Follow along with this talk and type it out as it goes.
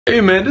Hey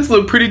man, this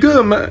look pretty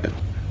good, man.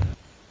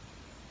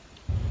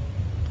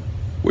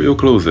 Where your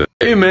clothes at?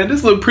 Hey man,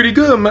 this look pretty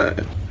good,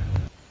 man.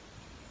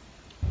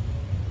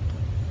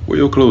 Where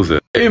your clothes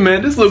at? Hey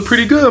man, this look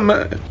pretty good,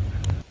 man.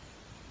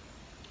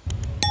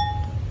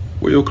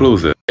 Where your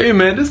clothes at? Hey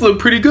man, this look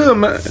pretty good,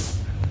 man.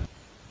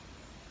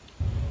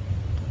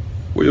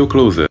 Where your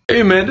clothes at?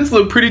 Hey man, this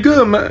look pretty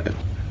good, man.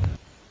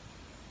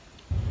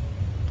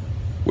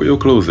 Where your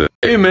clothes at?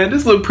 Hey man,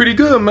 this look pretty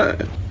good,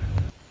 man.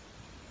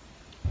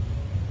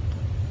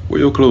 Where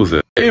your clothes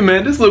at? Hey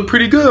man, this look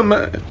pretty good,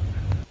 man.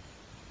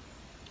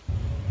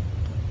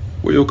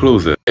 Where your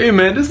clothes at? Hey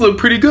man, this look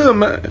pretty good,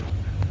 man.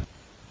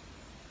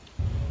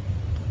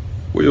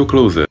 Where your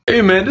clothes at?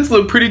 Hey man, this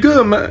look pretty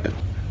good, man.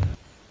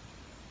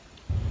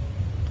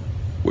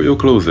 Where your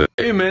clothes at?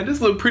 Hey man,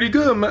 this look pretty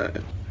good,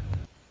 man.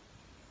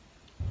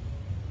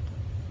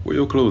 Where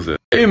your clothes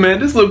at? Hey man,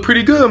 this look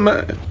pretty good,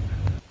 man.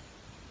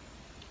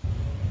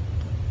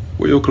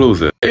 Where your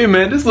clothes at? Hey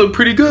man, this look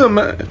pretty good,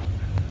 man.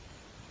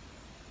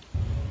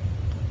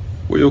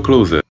 Where your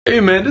clothes at? Hey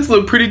man, this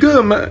look pretty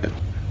good, man.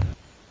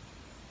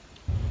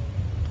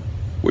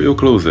 Where your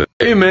clothes at?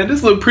 Hey man,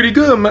 this look pretty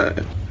good,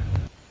 man.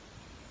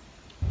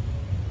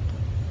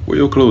 Where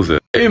your clothes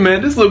at? Hey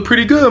man, this look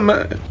pretty good,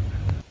 man.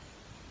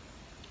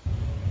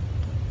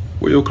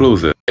 Where your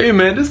clothes at? Hey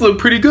man, this look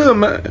pretty good,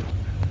 man.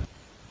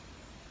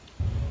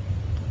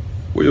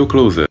 Where your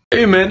clothes at?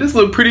 Hey man, this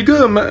look pretty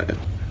good, man.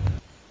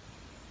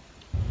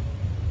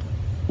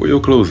 Where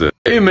your clothes at?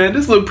 Hey man,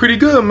 this look pretty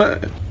good,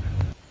 man.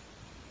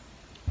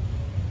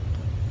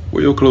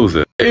 Where your clothes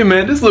at? Hey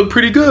man, this look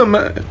pretty good,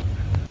 man.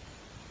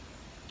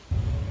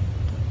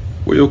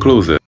 Where your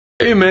clothes at?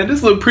 Hey man,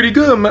 this look pretty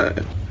good,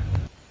 man.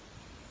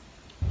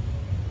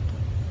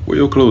 Where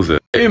your clothes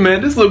at? Hey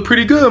man, this look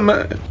pretty good,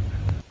 man.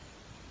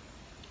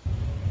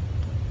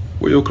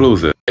 Where your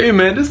clothes at? Hey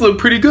man, this look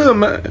pretty good,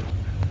 man.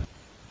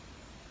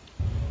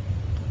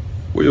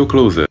 Where your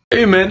clothes at?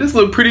 Hey man, this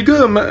look pretty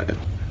good, man.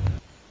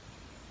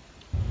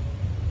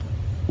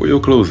 Where your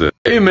clothes at?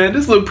 Hey man,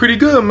 this look pretty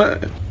good,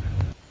 man.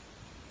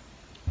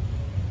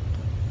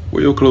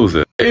 Where your clothes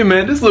at? Hey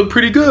man, this look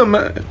pretty good,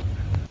 man.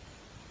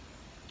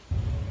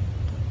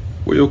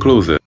 Where your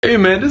clothes at? Hey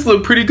man, this look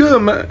pretty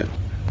good,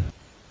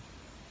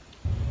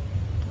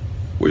 man.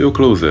 Where your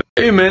clothes at?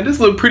 Hey man, this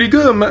look pretty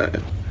good, man.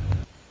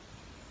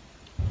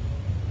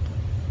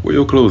 Where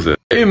your clothes at?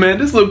 Hey man,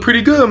 this look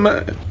pretty good,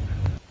 man.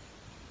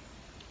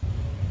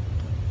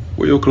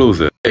 Where your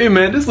clothes at? Hey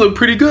man, this look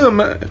pretty good,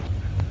 man.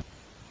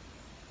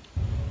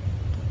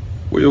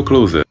 Where your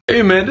clothes at?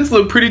 Hey man, this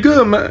look pretty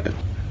good, man.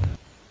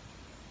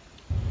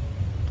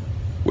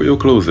 Where your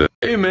clothes at?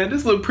 Hey man,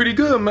 this look pretty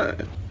good,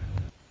 man.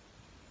 Where your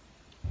clothes at? Hey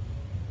man, this look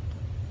pretty good, man.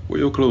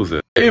 Where your clothes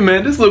at? Hey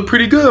man, this look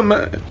pretty good,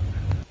 man.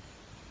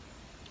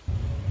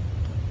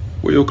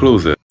 Where your clothes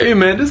at? Hey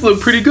man, this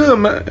look pretty good,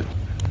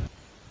 man.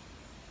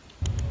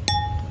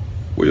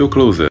 Where your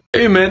clothes at?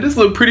 Hey man, this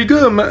look pretty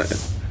good,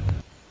 man.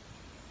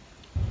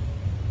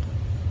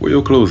 Where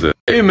your clothes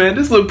at? Hey man,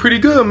 this look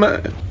pretty good,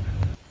 man.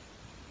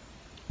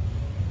 Where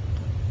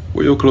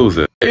your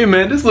clothes at? Hey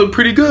man, this look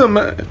pretty good,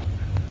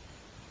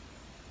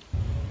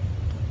 man.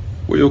 Where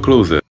your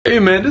clothes at? Hey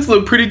man, this look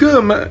pretty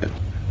good, man.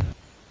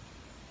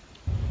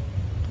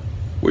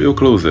 Where your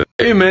clothes at?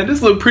 Hey man,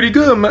 this look pretty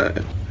good, man.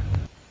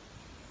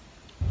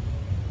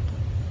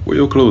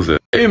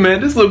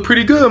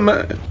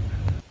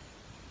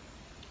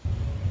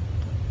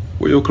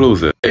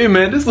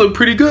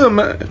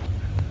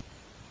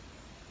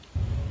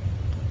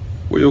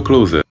 Where your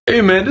clothes at? Hey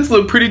man, this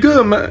look pretty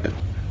good, man.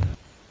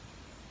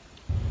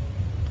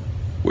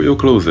 Where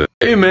your clothes at?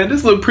 Hey man, this look pretty good, man. Where your clothes at? Hey man,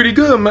 this look pretty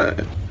good,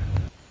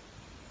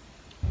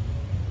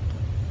 man.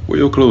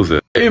 Where your clothes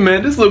at? Hey man,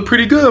 this look pretty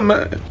good,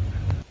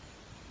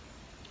 man.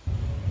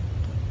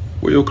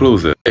 Where your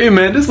clothes at? Hey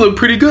man, this look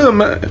pretty good,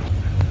 man.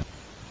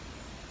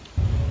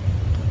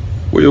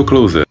 Where your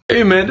clothes at? Hey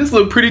man, this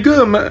look pretty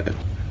good, man.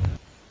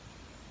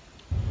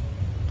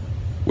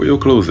 Where your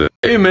clothes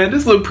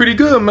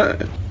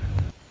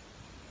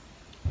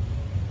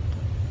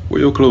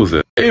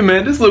at? Hey man,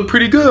 this look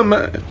pretty good,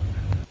 man.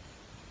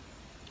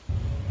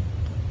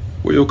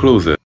 Where your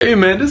clothes at? Hey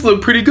man, this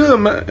look pretty good,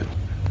 man.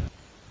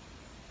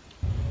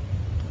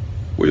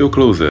 Where your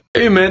clothes at?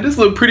 Hey man, this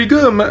look pretty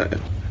good, man.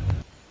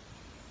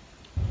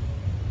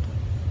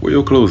 Where your clothes at? Hey man, this look pretty good, man. Where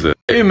your clothes at?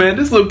 Hey man,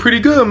 this look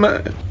pretty good,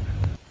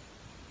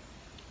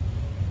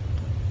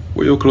 man.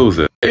 Where your clothes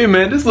at? Hey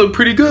man, this look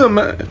pretty good,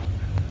 man.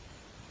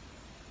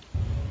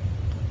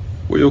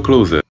 Where your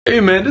clothes at? Hey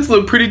man, this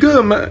look pretty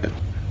good, man.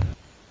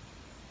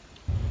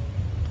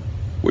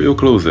 Where your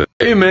clothes at?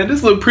 Hey man,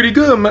 this look pretty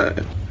good,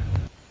 man.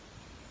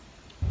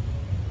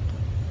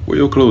 Where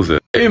your clothes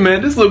at? Hey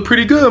man, this look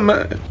pretty good,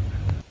 man.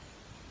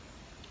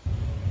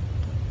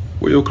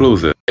 Where your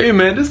clothes at? Hey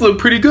man, this look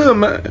pretty good,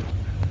 man.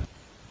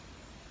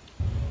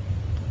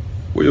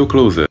 Where your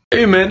clothes at?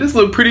 Hey man, this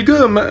look pretty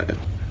good, man.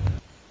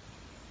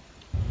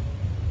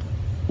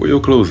 Where your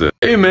clothes at?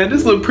 Hey man,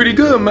 this look pretty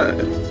good, man.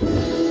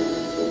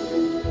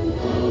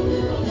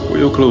 Where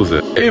your clothes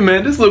at? Hey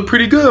man, this look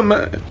pretty good,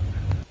 man.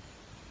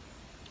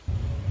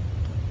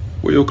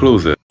 Where your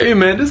clothes at? Hey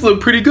man, this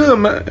look pretty good,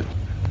 man.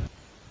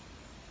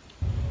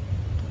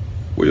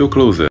 Where your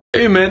clothes at?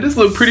 Hey man, this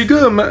look pretty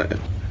good, man.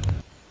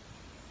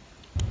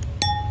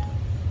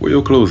 Where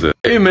your clothes at?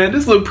 Hey man,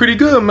 this look pretty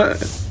good, man.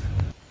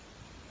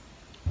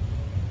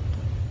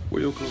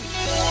 Where your clothes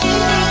at?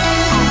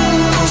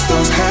 Cause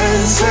those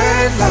hands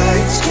and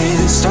lights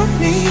can't stop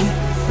me.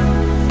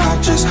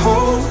 I just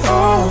hold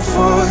on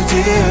for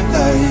dear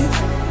life.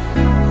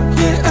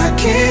 Yeah, I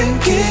can't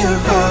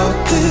give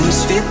up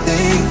this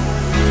feeling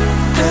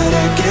that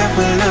I get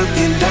when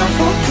looking down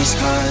from the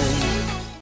sky.